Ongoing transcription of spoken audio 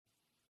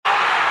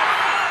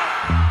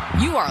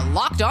You are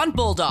Locked On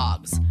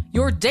Bulldogs,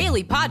 your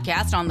daily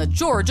podcast on the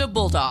Georgia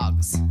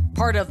Bulldogs.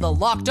 Part of the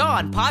Locked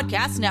On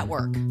Podcast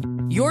Network,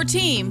 your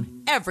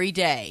team every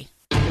day.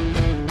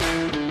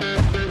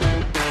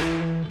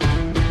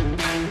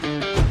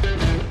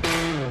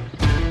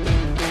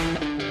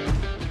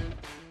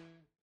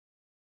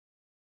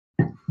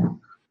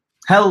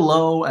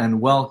 Hello and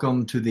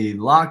welcome to the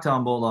Locked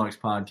On Bulldogs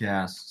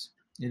podcast.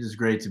 It is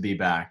great to be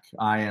back.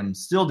 I am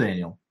still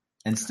Daniel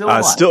and still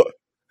alive.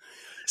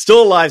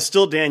 Still alive,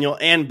 still Daniel,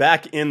 and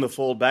back in the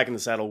fold, back in the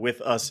saddle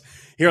with us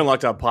here on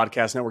Locked On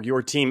Podcast Network,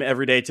 your team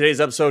every day. Today's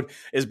episode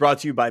is brought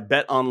to you by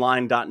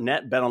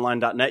BetOnline.net.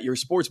 BetOnline.net, your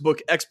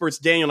sportsbook experts.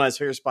 Daniel and I's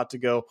favorite spot to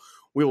go.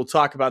 We will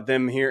talk about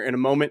them here in a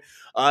moment.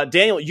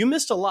 Daniel, you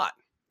missed a lot.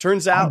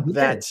 Turns out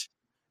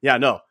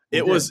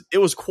it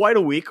was quite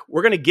a week.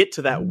 We're going to get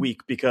to that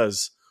week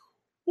because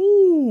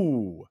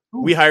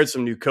we hired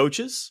some new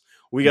coaches.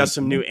 We got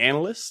some new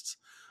analysts.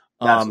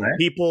 Right.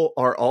 People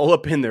are all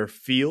up in their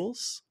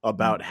feels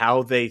about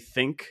how they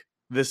think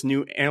this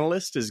new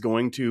analyst is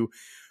going to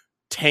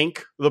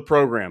tank the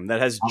program that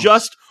has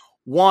just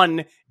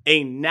won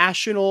a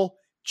national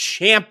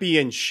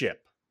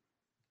championship.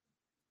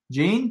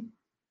 Gene,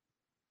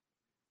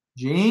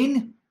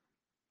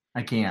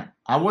 I can't.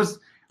 I was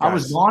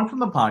gone from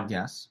the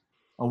podcast,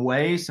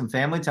 away, some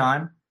family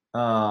time,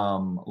 a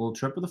little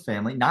trip with the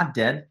family, not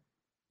dead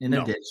in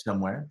a ditch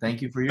somewhere.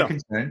 Thank you for your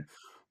concern.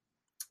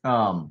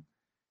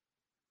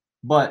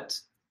 But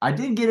I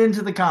did get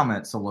into the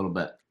comments a little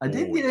bit.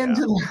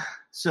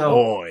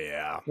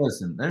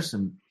 Listen, there's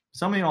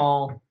some of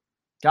y'all,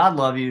 God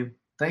love you.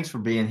 Thanks for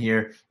being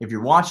here. If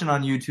you're watching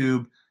on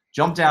YouTube,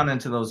 jump down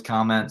into those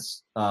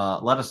comments.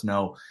 Let us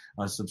know.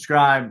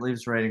 Subscribe, leave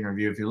us a rating,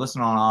 review. If you're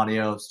listening on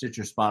audio,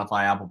 Stitcher,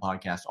 Spotify, Apple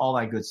Podcasts, all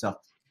that good stuff.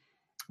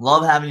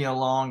 Love having you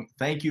along.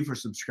 Thank you for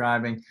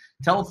subscribing.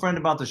 Tell a friend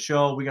about the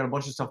show. We got a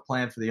bunch of stuff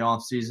planned for the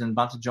off season.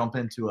 About to jump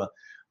into a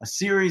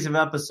series of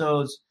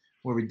episodes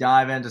where we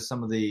dive into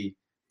some of the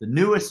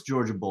newest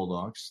Georgia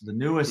Bulldogs, the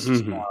newest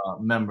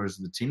members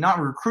of the team. Not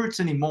recruits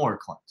anymore,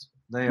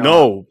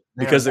 Clint.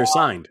 Because they're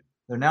signed.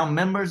 They're now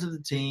members of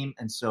the team,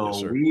 and so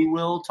we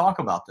will talk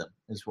about them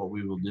is what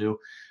we will do.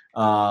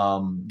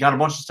 Got a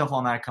bunch of stuff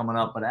on that coming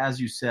up, but as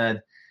you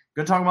said,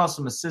 going to talk about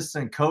some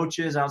assistant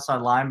coaches,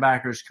 outside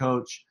linebackers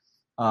coach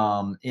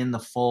in the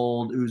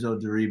fold, Uzo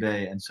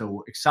Diribe, and so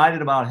we're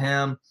excited about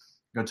him.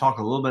 Going to talk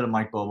a little bit of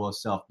Mike Bobo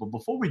stuff, but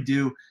before we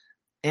do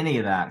any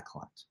of that,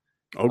 Clint,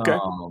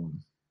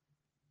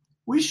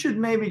 we should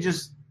maybe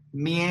just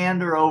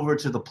meander over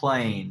to the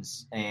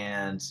plains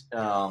and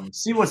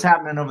see what's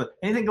happening over there.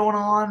 Anything going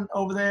on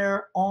over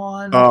there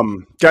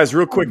guys,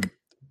 real quick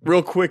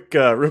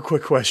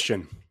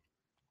question.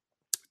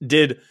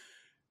 Did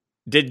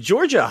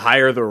Georgia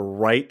hire the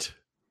right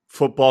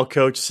football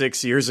coach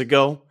 6 years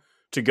ago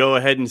to go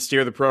ahead and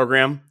steer the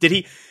program?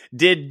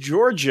 Did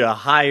Georgia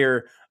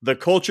hire the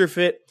culture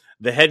fit,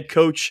 the head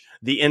coach,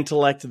 the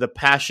intellect, the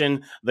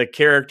passion, the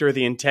character,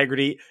 the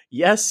integrity?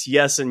 Yes,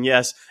 yes, and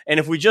yes. And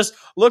if we just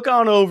look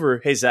on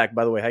over, hey, Zach,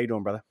 by the way, how you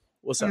doing, brother?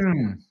 What's up?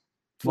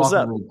 What's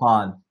up? To the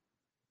pod.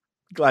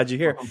 Glad you're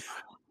here.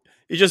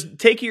 You just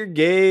take your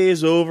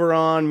gaze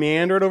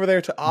meander it over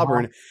there to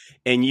Auburn,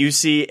 and you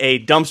see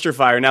a dumpster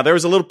fire. Now, there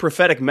was a little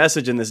prophetic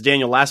message in this,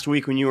 Daniel. Last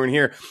week when you weren't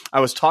here, I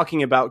was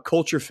talking about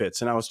culture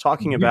fits, and I was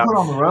talking about – You put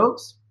on the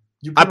robes?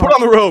 I put on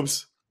the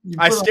robes.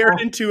 I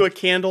stared into a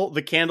candle.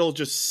 The candle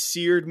just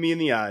seared me in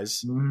the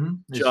eyes.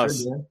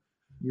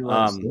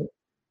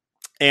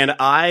 And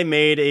I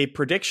made a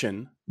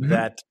prediction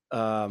that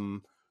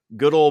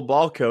good old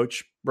ball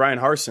coach Brian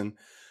Harsin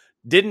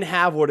didn't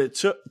have what it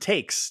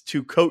takes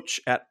to coach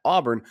at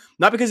Auburn.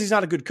 Not because he's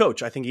not a good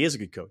coach. I think he is a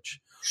good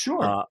coach.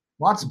 Sure.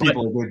 Lots of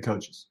people are good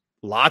coaches.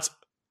 Lots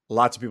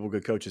of people are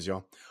good coaches,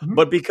 y'all.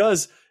 But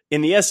because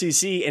in the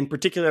SEC, in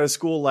particular at a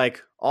school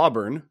like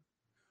Auburn,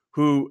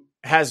 who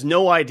has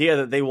no idea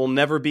that they will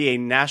never be a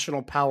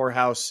national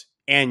powerhouse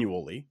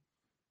annually.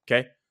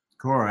 Okay?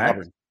 Correct.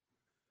 Auburn.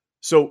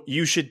 So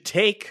you should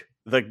take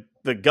the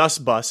Gus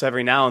bus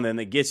every now and then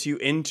that gets you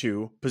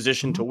into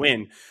position to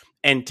win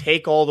and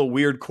take all the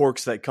weird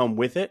quirks that come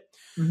with it.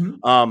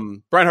 Brian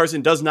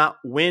Harsin does not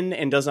win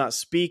and does not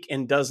speak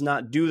and does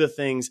not do the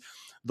things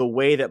the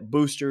way that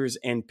boosters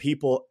and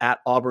people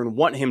at Auburn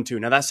want him to.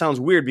 Now that sounds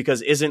weird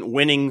because isn't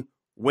winning?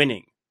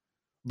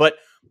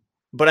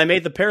 But I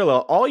made the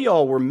parallel. All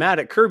y'all were mad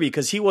at Kirby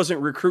because he wasn't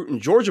recruiting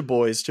Georgia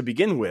boys to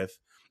begin with.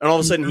 And all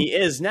of a sudden he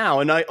is now.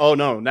 And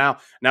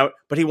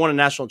but he won a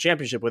national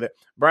championship with it.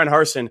 Brian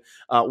Harsin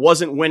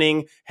wasn't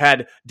winning,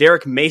 had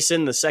Derek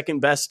Mason, the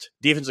second best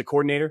defensive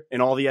coordinator in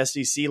all the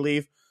SEC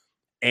leave.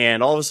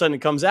 And all of a sudden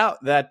it comes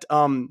out that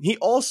he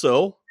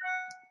also,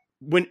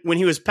 when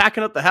he was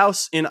packing up the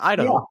house in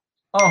Idaho.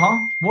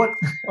 What?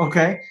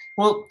 Okay.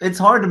 Well, it's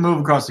hard to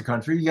move across the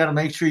country. You got to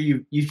make sure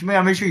you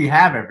gotta make sure you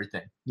have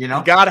everything. You know,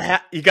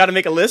 you gotta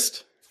make a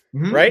list,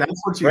 right?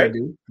 That's what you gotta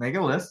do. Make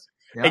a list,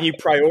 and you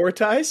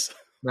prioritize.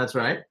 That's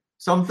right.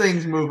 Some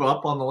things move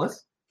up on the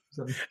list.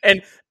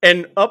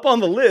 And up on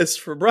the list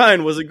for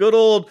Brian was a good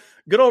old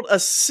good old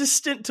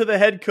assistant to the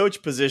head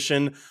coach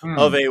position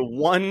of a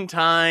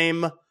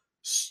one-time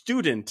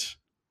student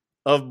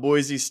of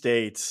Boise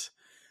State,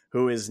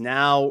 who is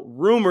now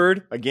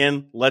rumored,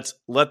 again, let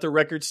the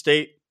record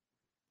state,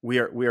 we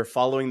are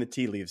following the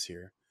tea leaves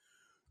here,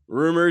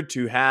 rumored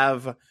to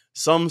have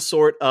some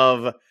sort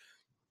of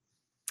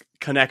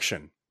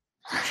connection,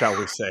 shall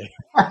we say.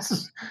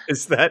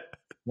 Is that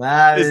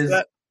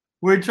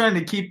we're trying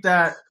to keep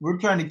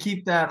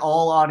that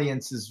all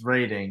audiences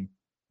rating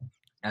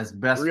as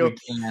best we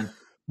can.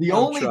 The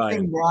only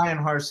thing Bryan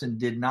Harsin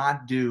did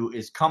not do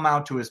is come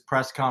out to his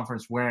press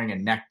conference wearing a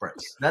neck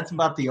brace. That's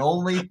about the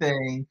only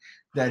thing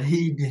that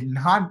he did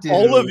not do.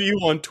 All of you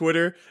on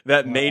Twitter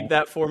that made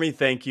that for me,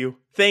 thank you.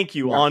 Thank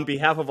you on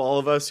behalf of all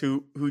of us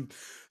who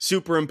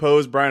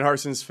superimposed Bryan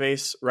Harsin's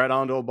face right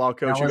onto a ball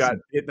coach who got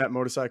hit that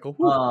motorcycle.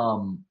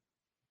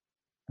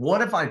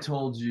 What if I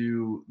told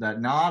you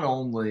that not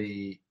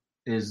only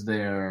is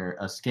there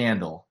a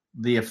scandal,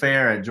 the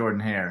affair at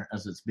Jordan Hare,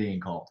 as it's being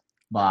called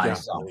by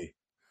some.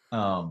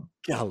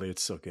 Golly,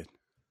 it's so good.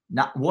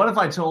 What if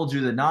I told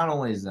you that not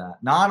only is that,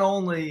 not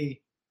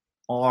only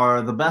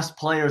are the best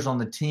players on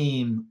the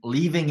team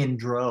leaving in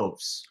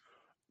droves?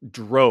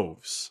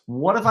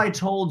 What if I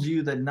told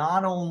you that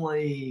not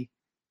only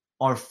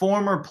are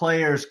former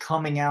players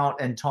coming out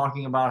and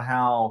talking about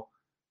how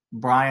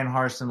Bryan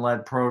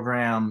Harsin-led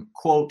program,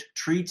 quote,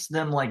 treats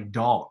them like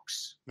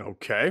dogs?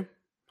 Okay.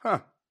 Huh.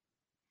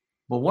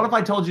 But what if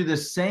I told you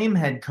this same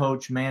head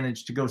coach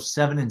managed to go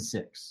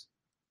 7-6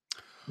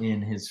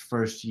 in his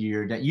first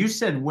year? That you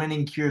said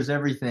winning cures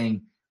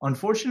everything.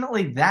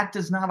 Unfortunately, that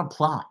does not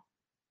apply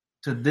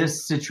to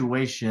this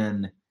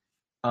situation.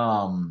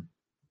 No.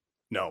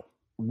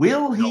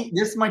 Will he?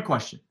 This is my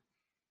question.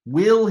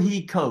 Will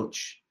he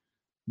coach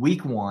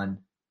week 1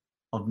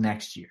 of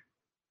next year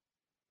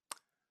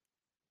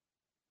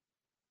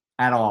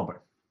at Auburn?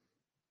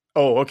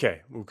 Oh,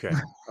 okay.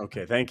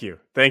 Thank you.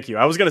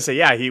 I was going to say,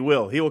 yeah, he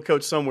will. He will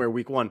coach somewhere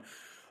week 1.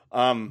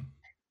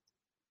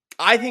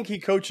 I think he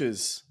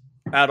coaches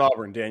at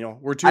Auburn, Daniel.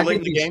 We're too late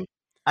in the game.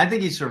 I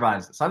think he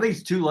survives this. I think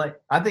it's too late.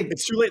 I think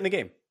it's too late in the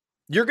game.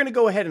 You're going to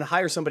go ahead and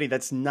hire somebody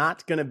that's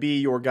not going to be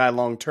your guy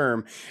long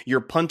term.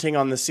 You're punting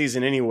on the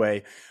season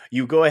anyway.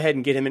 You go ahead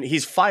and get him in.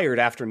 He's fired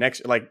after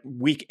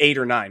week 8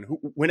 or 9.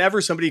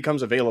 Whenever somebody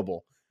comes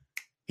available,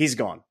 he's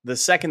gone. The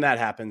second that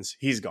happens,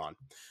 he's gone.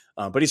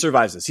 But he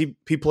survives this.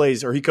 He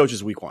plays or he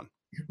coaches week 1.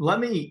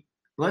 You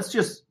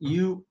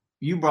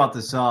brought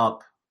this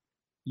up.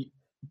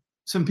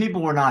 Some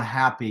people were not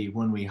happy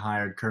when we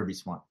hired Kirby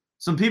Smart.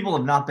 Some people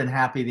have not been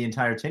happy the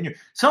entire tenure.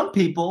 Some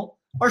people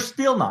are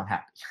still not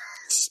happy.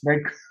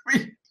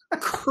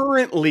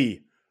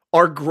 Currently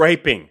are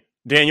griping,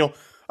 Daniel.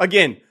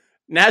 Again,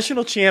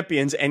 national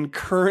champions and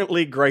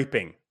currently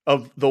griping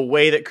of the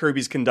way that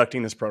Kirby's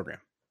conducting this program.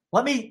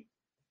 Let me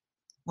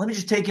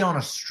just take you on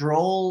a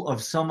stroll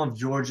of some of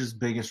Georgia's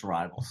biggest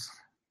rivals.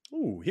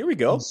 Ooh, here we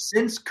go.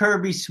 Since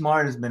Kirby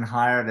Smart has been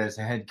hired as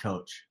a head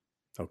coach.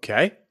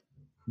 Okay.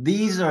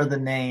 These are the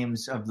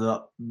names of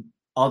the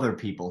other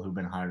people who've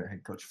been hired as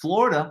head coach.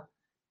 Florida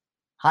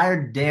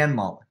hired Dan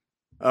Mullen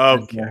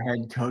as their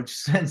head coach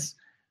since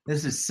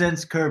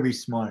Kirby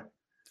Smart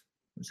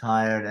was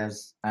hired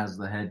as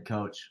the head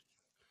coach.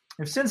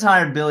 They've since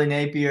hired Billy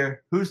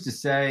Napier. Who's to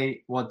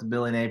say what the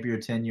Billy Napier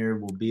tenure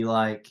will be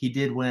like? He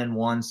did win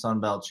one Sun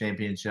Belt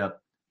championship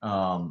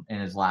in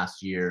his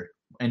last year.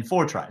 In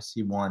 4 tries,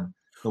 he won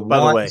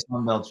the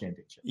Sun Belt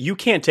championship. You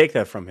can't take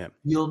that from him.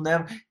 You'll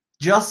never –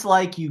 just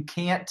like you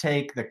can't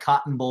take the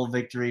Cotton Bowl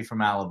victory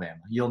from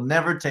Alabama. You'll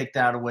never take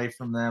that away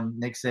from them.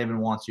 Nick Saban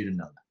wants you to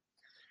know that.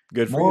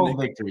 Good for Moral you,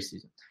 Nick. victory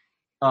season.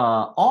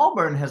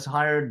 Auburn has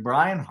hired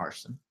Bryan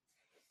Harsin.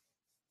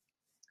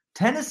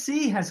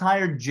 Tennessee has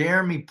hired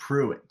Jeremy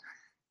Pruitt.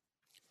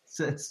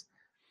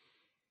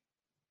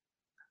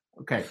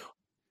 Okay,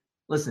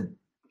 listen,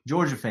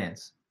 Georgia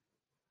fans,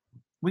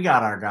 we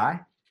got our guy,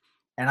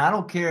 and I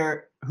don't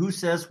care who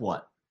says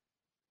what.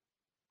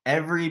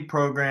 Every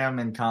program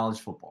in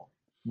college football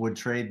would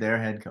trade their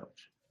head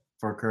coach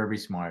for Kirby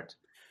Smart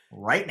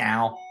right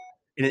now.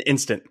 In an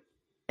instant.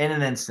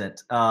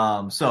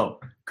 So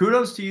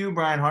kudos to you,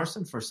 Bryan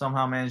Harsin, for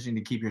somehow managing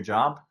to keep your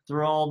job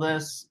through all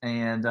this.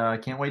 And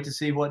can't wait to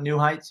see what new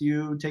heights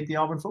you take the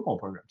Auburn football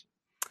program to.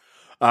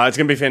 It's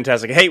going to be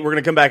fantastic. Hey, we're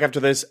going to come back after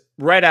this,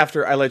 right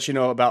after I let you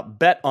know about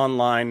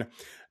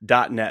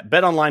BetOnline.net.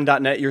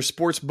 BetOnline.net, your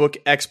sportsbook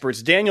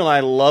experts. Daniel and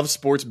I love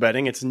sports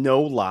betting. It's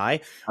no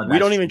lie. We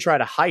don't even try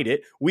to hide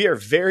it. We are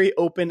very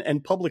open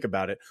and public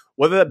about it.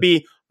 Whether that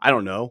be, I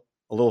don't know,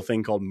 a little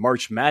thing called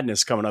March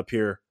Madness coming up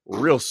here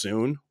real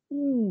soon.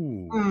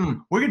 Ooh.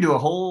 We're going to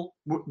do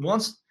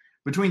once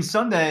between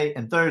Sunday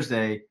and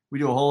Thursday, we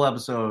do a whole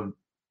episode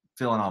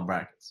filling all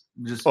brackets,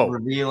 just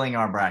revealing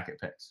our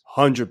bracket picks.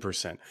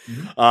 100%.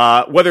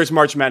 Mm-hmm. Whether it's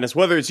March Madness,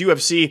 whether it's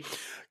UFC,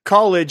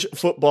 college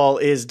football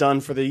is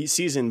done for the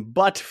season,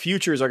 but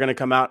futures are going to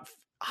come out.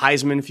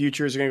 Heisman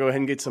futures are going to go ahead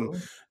and get some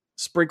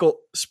sprinkle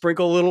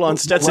a little on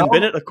Stetson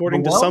Bennett,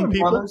 according to some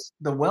people.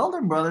 The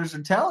Weldon brothers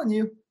are telling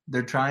you.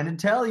 They're trying to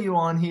tell you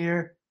on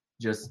here.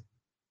 Just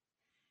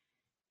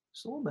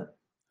Just a little bit.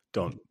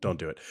 Don't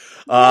do it.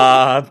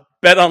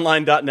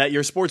 BetOnline.net,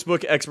 your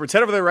sportsbook experts.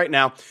 Head over there right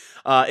now.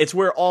 It's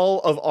where all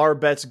of our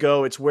bets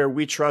go. It's where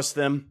we trust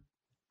them.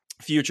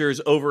 Futures,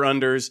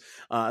 over-unders,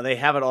 they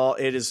have it all.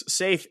 It is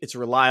safe. It's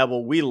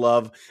reliable. We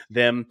love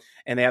them.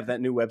 And they have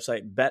that new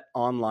website,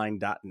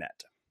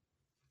 betonline.net.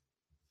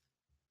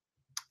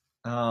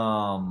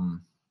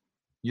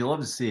 You love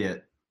to see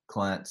it,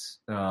 Clint.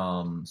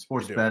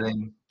 Sports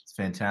betting, it's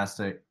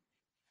fantastic.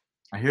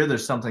 I hear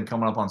there's something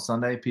coming up on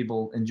Sunday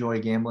people enjoy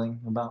gambling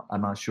about.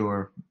 I'm not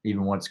sure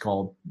even what it's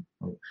called.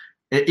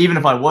 Even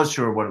if I was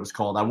sure what it was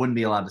called, I wouldn't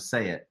be allowed to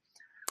say it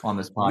on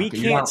this podcast. We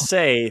can't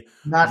say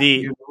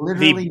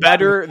the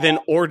better than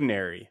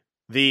ordinary,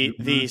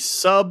 the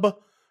sub,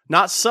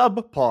 not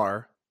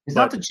subpar. It's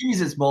not the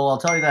Cheez-Its Bowl, I'll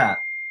tell you that.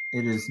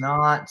 It is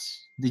not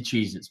the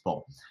Cheez-Its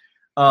Bowl.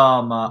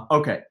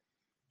 Okay.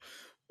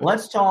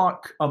 Let's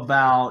talk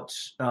about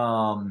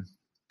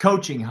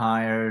coaching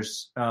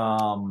hires.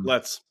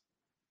 Let's.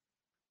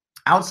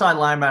 Outside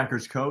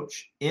linebackers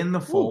coach in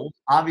the fold.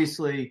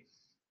 Obviously,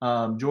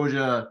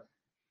 Georgia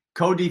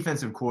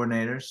co-defensive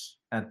coordinators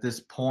at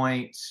this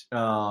point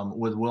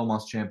with Will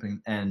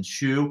Muschamp and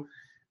Shu.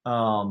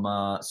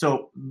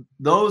 So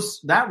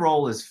that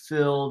role is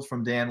filled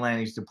from Dan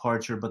Lanning's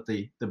departure, but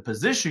the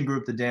position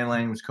group that Dan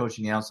Lanning was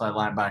coaching, the outside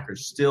linebackers,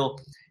 still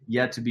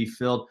yet to be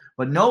filled,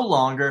 but no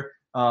longer.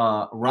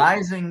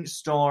 Rising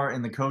star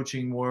in the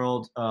coaching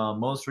world.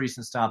 Most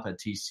recent stop at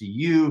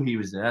TCU. He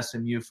was at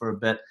SMU for a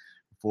bit.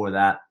 Before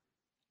that,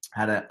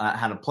 had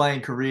a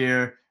playing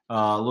career,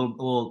 a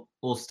little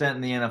stint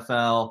in the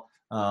NFL.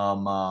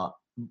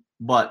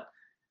 But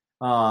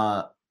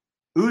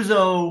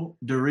Uzo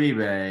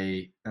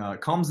Duribe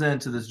comes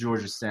into this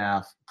Georgia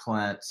staff,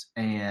 Clint,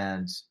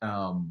 and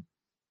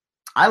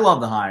I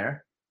love the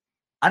hire.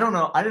 I didn't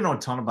know a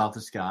ton about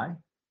this guy,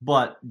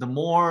 but the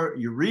more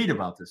you read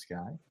about this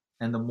guy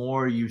and the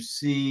more you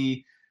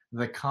see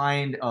the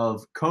kind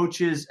of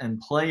coaches and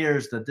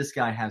players that this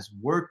guy has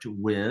worked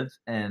with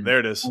and there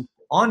it is.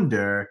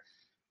 Under,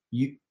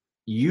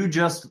 you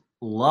just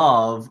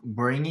love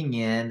bringing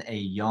in a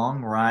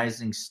young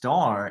rising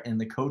star in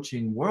the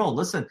coaching world.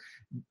 Listen,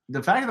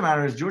 the fact of the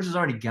matter is Georgia's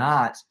already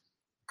got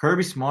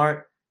Kirby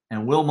Smart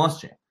and Will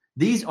Muschamp.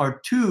 These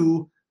are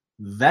two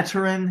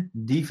veteran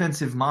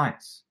defensive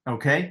minds,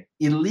 okay?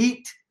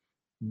 Elite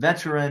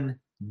veteran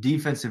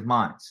defensive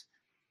minds.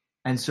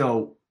 And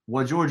so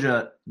what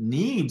Georgia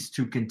needs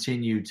to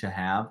continue to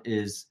have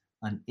is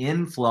an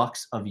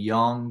influx of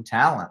young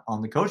talent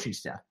on the coaching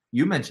staff.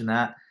 You mentioned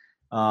that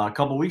a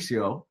couple weeks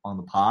ago on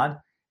the pod,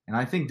 and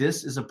I think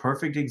this is a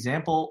perfect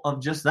example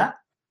of just that.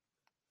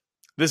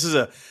 This is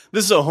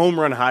a home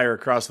run hire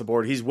across the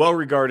board. He's well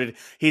regarded.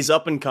 He's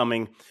up and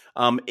coming.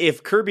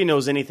 If Kirby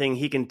knows anything,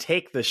 he can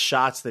take the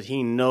shots that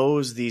he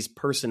knows these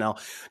personnel.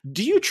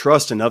 Do you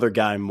trust another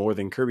guy more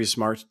than Kirby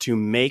Smart to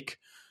make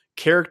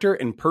character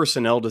and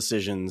personnel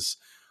decisions?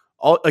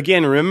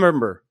 Again,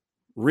 remember,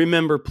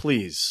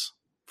 please,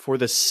 for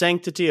the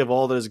sanctity of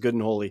all that is good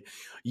and holy,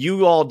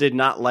 you all did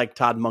not like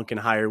Todd Monken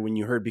hire when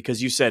you heard,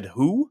 because you said,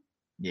 who?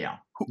 Yeah.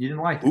 You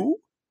didn't like who?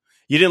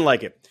 You didn't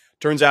like it.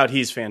 Turns out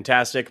he's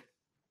fantastic.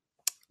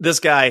 This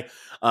guy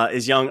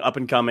is young, up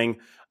and coming.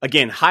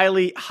 Again,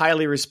 highly,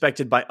 highly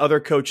respected by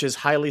other coaches,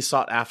 highly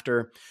sought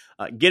after.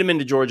 Get him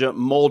into Georgia,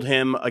 mold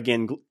him.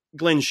 Again,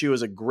 Glenn Shue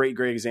is a great,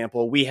 great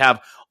example. We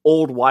have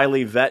old,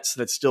 wily vets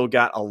that still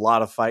got a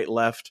lot of fight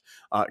left.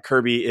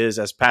 Kirby is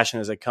as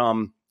passionate as they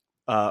come.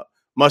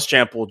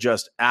 Muschamp will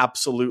just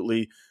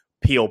absolutely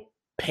peel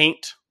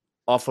paint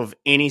off of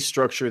any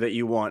structure that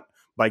you want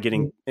by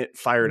getting it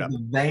fired up.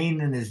 The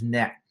vein in his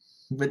neck,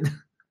 but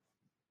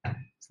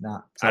it's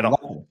not. I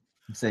don't want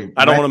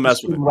to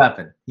mess with it.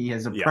 Weapon. He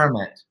has a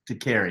permit to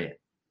carry it.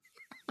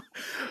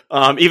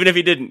 Even if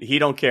he didn't, he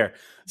don't care.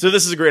 So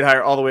this is a great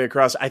hire all the way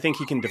across. I think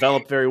he can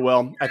develop very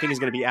well. I think he's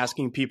going to be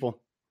asking people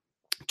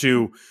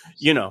to,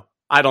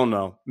 I don't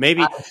know.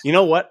 Maybe, you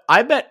know what?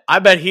 I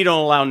bet he don't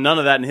allow none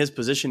of that in his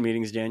position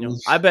meetings, Daniel.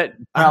 I bet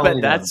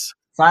that's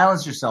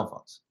silence your cell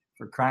phones,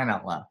 for crying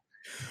out loud.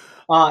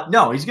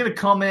 No, he's going to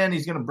come in.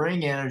 He's going to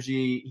bring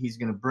energy. He's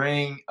going to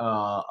bring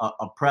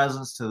a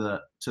presence to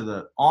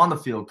the on the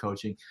field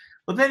coaching,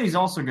 but then he's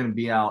also going to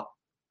be out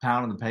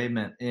pounding the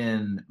pavement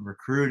in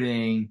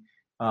recruiting.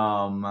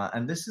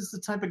 And this is the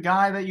type of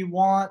guy that you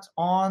want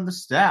on the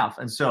staff.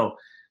 And so,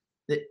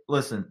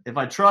 listen, if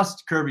I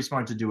trust Kirby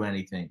Smart to do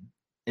anything,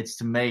 it's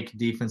to make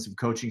defensive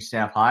coaching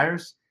staff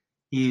hires.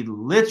 He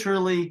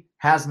literally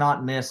has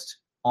not missed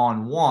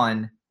on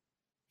one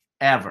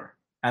ever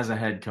as a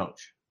head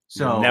coach.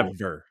 So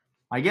never.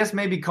 I guess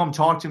maybe come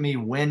talk to me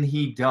when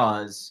he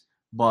does,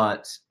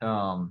 but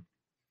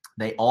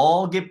they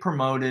all get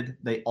promoted,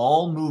 they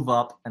all move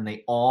up, and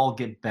they all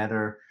get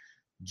better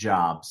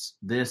jobs.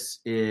 This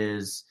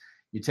is,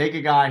 you take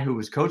a guy who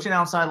was coaching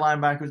outside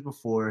linebackers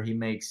before, he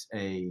makes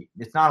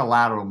it's not a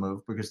lateral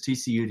move, because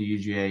TCU to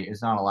UGA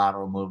is not a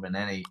lateral move in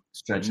any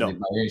stretch of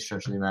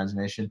the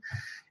imagination.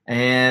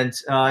 And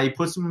he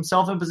puts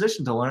himself in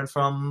position to learn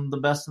from the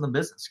best in the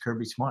business,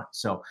 Kirby Smart.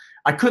 So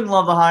I couldn't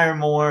love the hire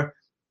more.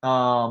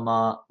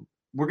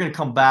 we're gonna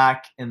come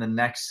back in the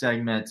next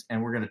segment,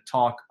 and we're gonna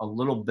talk a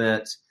little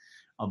bit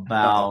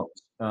about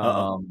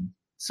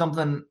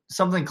something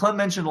Clint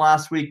mentioned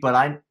last week, but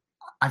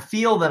I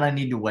feel that I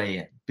need to weigh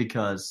in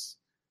because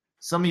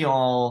some of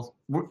y'all,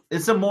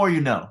 it's the more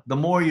you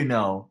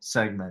know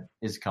segment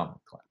is coming,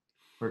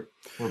 Clint.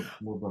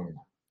 We're bringing it.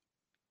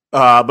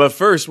 But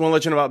first, I want to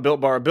let you know about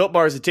Built Bar. Built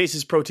Bar is the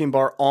tastiest protein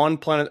bar on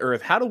planet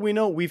Earth. How do we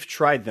know? We've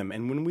tried them.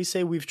 And when we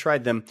say we've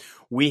tried them,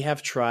 we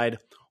have tried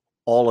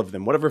all of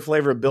them. Whatever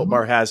flavor Built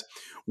Bar has,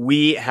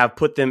 we have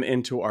put them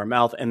into our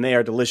mouth, and they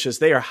are delicious.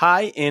 They are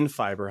high in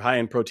fiber, high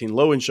in protein,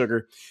 low in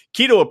sugar,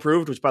 keto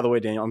approved, which, by the way,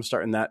 Daniel, I'm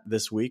starting that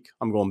this week.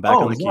 I'm going back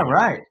on the keto.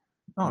 Right?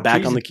 Oh,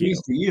 back on the keto.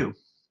 To you.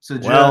 So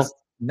just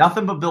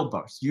nothing but Built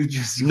Bars. You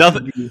just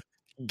nothing.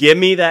 Give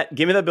me that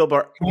Built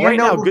Bar right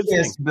now. Good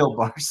thing. Built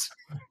Bars.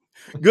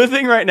 Good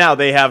thing right now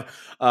they have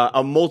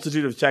a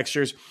multitude of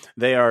textures.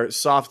 They are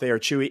soft, they are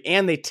chewy,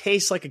 and they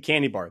taste like a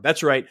candy bar.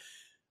 That's right,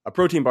 a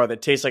protein bar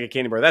that tastes like a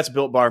candy bar. That's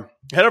Built Bar.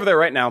 Head over there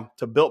right now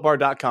to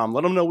BuiltBar.com.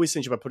 Let them know we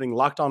sent you by putting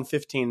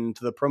LockedOn15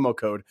 into the promo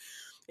code,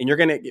 and you're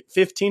going to get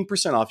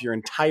 15% off your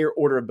entire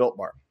order of Built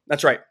Bar.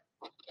 That's right.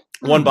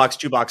 1 box,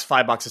 2 box,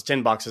 5 boxes,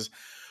 10 boxes.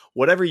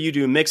 Whatever you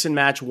do, mix and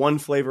match one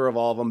flavor of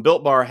all of them.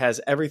 Built Bar has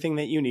everything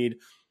that you need.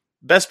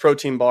 Best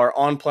protein bar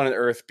on planet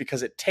Earth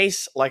because it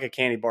tastes like a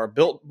candy bar.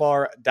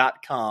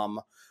 BuiltBar.com.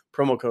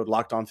 Promo code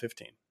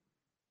LockedOn15.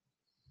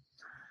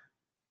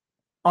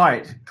 All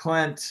right,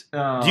 Clint.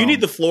 Do you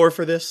need the floor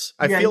for this?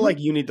 I feel like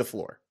you need the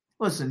floor.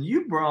 Listen,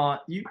 you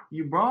brought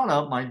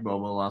up Mike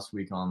Bobo last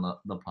week on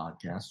the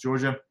podcast.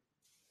 Georgia,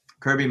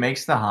 Kirby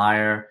makes the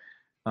hire,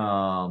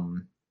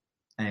 and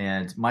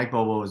Mike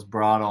Bobo was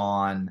brought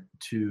on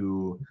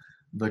to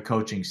the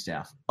coaching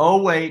staff.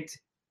 Oh, wait.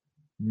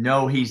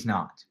 No, he's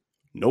not.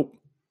 Nope.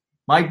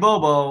 Mike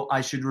Bobo,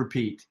 I should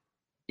repeat,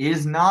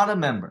 is not a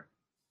member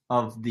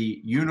of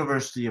the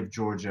University of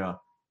Georgia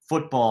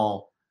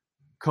football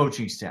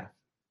coaching staff.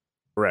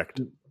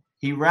 Correct.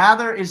 He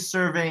rather is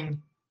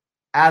serving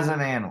as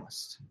an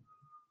analyst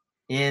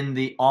in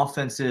the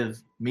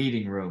offensive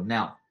meeting room.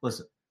 Now,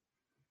 listen,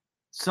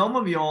 some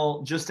of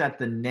y'all just at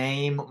the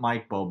name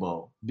Mike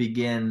Bobo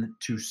begin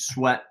to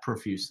sweat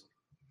profusely.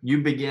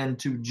 You begin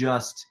to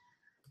just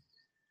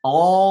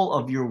all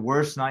of your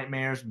worst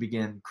nightmares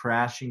begin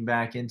crashing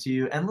back into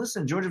you. And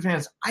listen, Georgia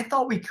fans, I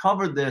thought we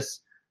covered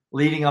this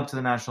leading up to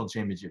the national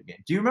championship game.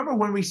 Do you remember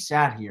when we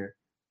sat here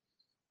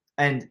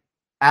and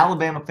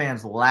Alabama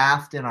fans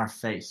laughed in our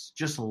face,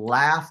 just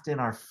laughed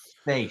in our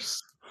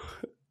face?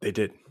 They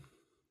did.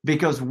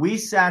 Because we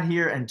sat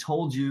here and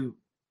told you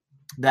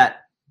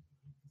that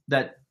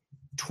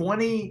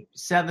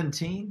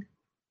 2017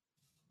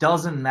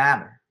 doesn't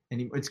matter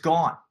anymore. It's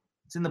gone.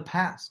 It's in the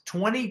past.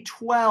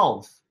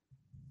 2012.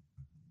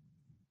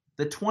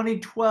 The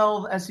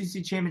 2012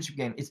 SEC championship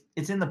game,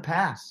 it's in the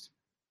past.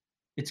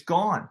 It's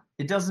gone.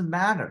 It doesn't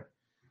matter.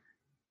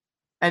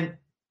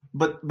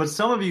 But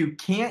some of you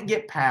can't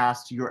get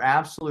past your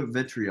absolute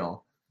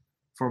vitriol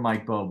for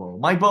Mike Bobo.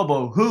 Mike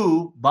Bobo,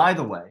 who, by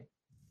the way,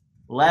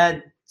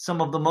 led some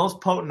of the most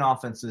potent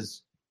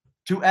offenses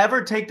to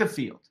ever take the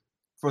field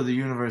for the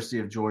University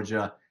of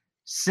Georgia.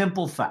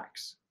 Simple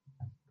facts.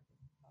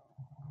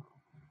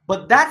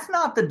 But that's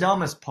not the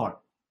dumbest part.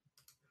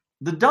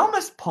 The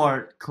dumbest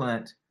part,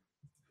 Clint,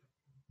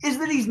 is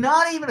that he's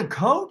not even a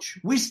coach.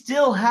 We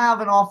still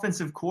have an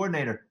offensive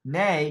coordinator.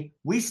 Nay,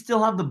 we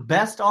still have the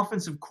best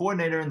offensive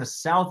coordinator in the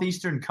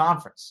Southeastern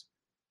Conference.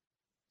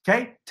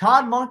 Okay?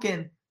 Todd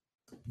Monken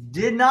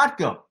did not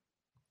go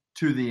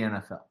to the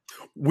NFL.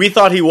 We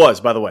thought he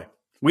was, by the way.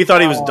 We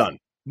thought he was done.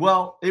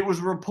 Well, it was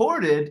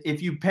reported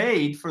if you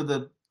paid for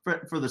the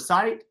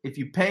site, if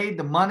you paid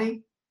the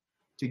money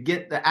to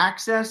get the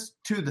access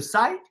to the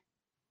site,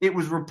 it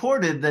was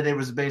reported that it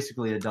was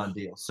basically a done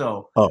deal.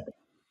 So,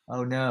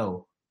 oh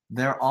no.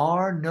 There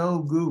are no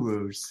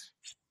gurus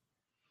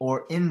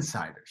or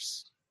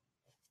insiders.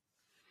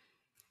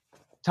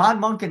 Todd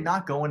Monken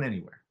not going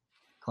anywhere,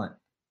 Clint.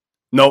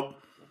 Nope.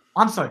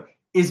 I'm sorry.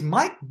 Is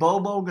Mike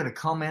Bobo going to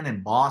come in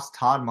and boss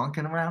Todd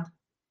Monken around?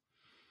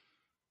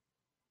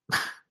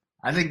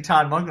 I think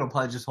Todd Monken will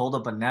probably just hold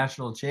up a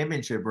national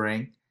championship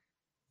ring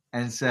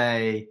and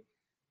say,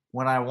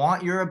 when I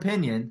want your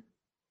opinion,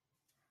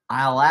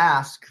 I'll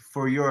ask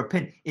for your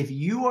opinion. If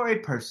you are a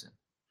person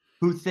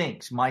who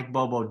thinks Mike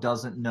Bobo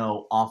doesn't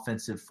know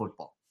offensive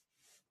football,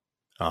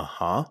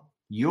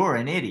 you're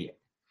an idiot.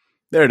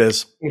 There it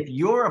is. If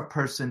you're a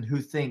person who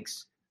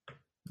thinks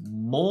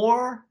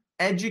more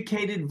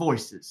educated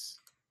voices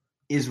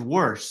is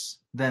worse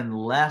than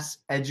less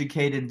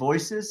educated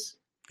voices,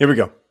 here we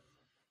go.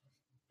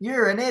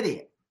 You're an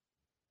idiot.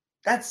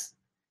 That's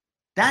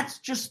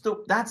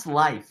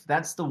life.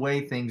 That's the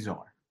way things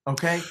are.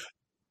 Okay?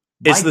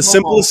 It's Mike the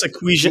simplest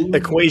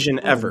equation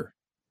ever.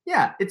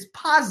 Yeah, it's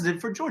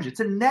positive for Georgia. It's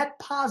a net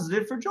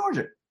positive for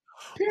Georgia.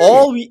 Period.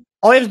 All you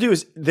have to do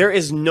is there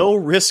is no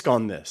risk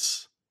on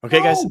this.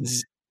 Okay,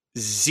 guys?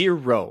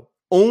 Zero.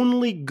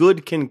 Only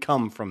good can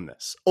come from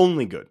this.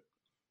 Only good.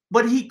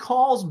 But he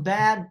calls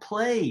bad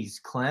plays,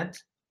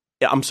 Clint.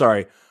 Yeah, I'm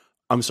sorry.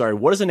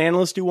 What does an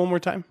analyst do one more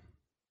time?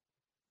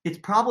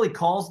 It probably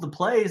calls the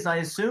plays, I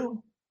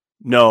assume.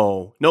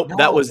 Nope. No,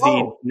 That was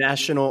no.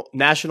 the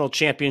national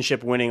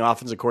championship winning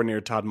offensive coordinator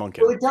Todd Monken.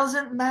 So it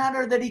doesn't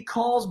matter that he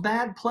calls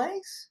bad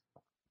plays.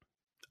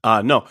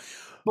 No.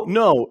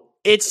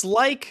 It's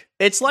like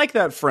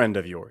that friend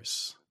of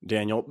yours,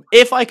 Daniel.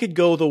 If I could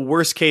go the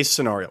worst case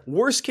scenario,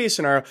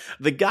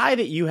 the guy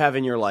that you have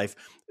in your life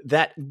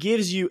that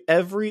gives you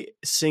every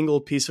single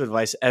piece of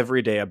advice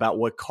every day about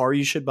what car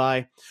you should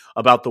buy,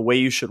 about the way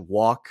you should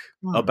walk,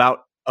 about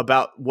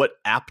what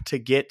app to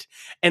get,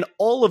 and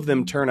all of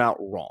them turn out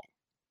wrong.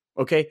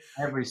 Okay?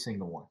 Every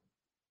single one.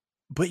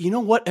 But you know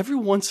what? Every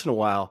once in a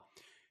while,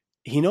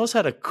 he knows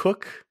how to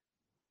cook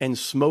and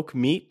smoke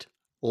meat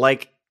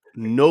like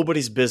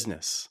nobody's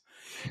business.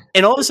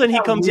 And all of a sudden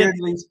he comes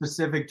weirdly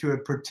specific to a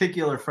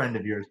particular friend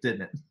of yours,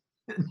 didn't it?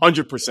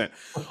 100%.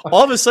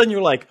 All of a sudden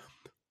you're like,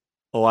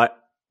 oh,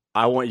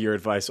 I want your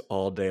advice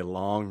all day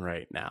long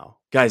right now.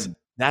 Guys,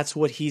 that's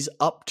what he's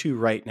up to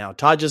right now.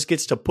 Todd just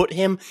gets to put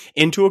him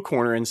into a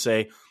corner and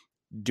say,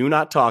 do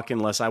not talk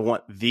unless I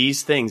want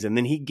these things. And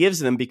then he gives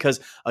them because,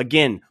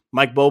 again,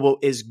 Mike Bobo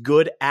is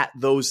good at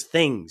those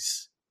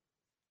things.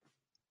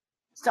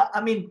 So, I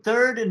mean,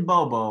 Third and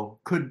Bobo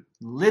could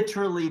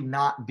literally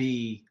not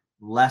be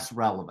less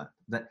relevant.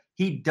 That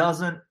he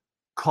doesn't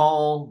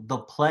call the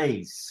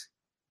plays.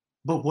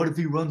 But what if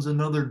he runs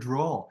another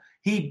draw?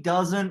 He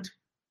doesn't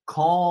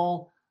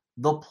call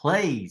the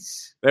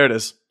plays. There it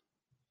is.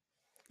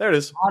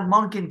 Todd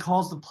Monken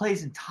calls the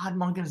plays, and Todd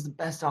Monken is the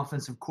best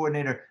offensive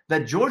coordinator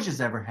that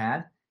Georgia's ever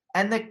had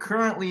and that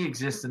currently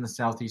exists in the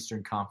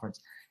Southeastern Conference.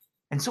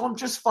 And so I'm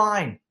just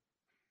fine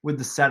with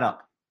the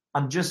setup.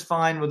 I'm just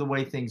fine with the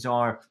way things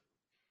are.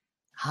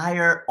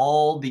 Hire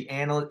all the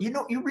analysts.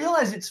 You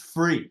realize it's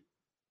free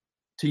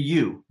to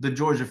you, the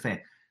Georgia fan.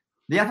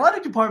 The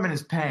athletic department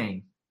is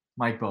paying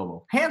Mike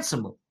Bobo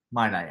handsomely,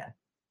 might I add.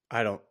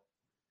 I don't.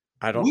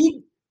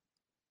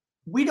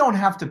 We don't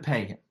have to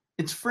pay him.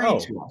 It's free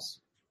to us.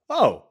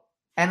 Oh.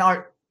 And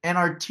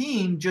our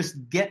team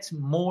just gets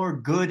more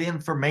good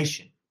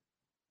information.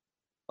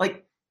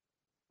 Like,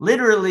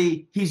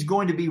 literally, he's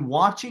going to be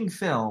watching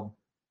film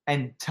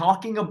and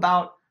talking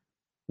about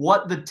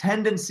what the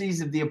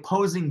tendencies of the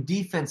opposing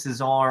defenses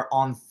are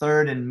on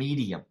third and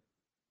medium.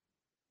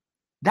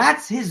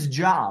 That's his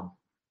job.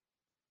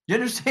 You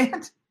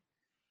understand?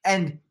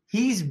 And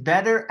he's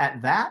better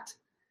at that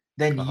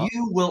than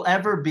you will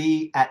ever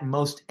be at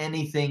most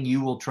anything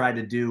you will try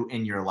to do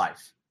in your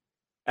life.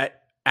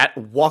 At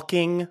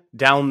walking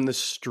down the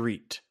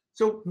street.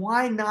 So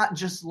why not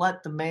just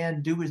let the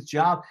man do his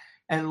job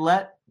and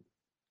let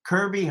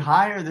Kirby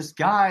hire this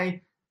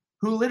guy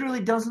who literally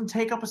doesn't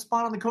take up a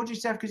spot on the coaching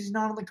staff because he's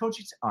not on the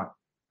coaching staff? All right.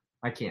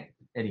 I can't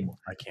anymore.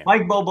 I can't.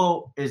 Mike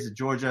Bobo is at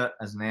Georgia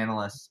as an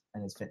analyst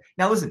and it's fit.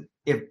 Now listen,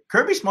 if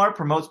Kirby Smart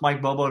promotes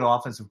Mike Bobo to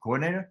offensive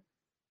coordinator,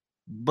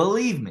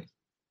 believe me,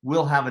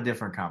 we'll have a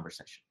different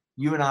conversation.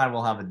 You and I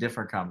will have a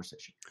different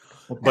conversation.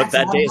 But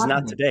that day is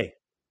not today.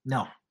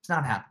 No, it's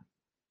not happening.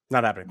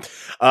 Not happening.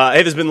 Hey,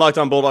 this has been Locked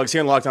On Bulldogs here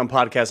on the Locked On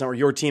Podcast Network,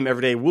 your team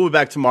every day. We'll be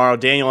back tomorrow.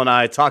 Daniel and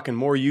I talking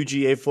more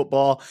UGA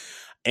football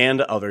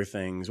and other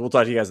things. We'll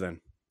talk to you guys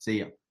then. See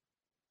ya.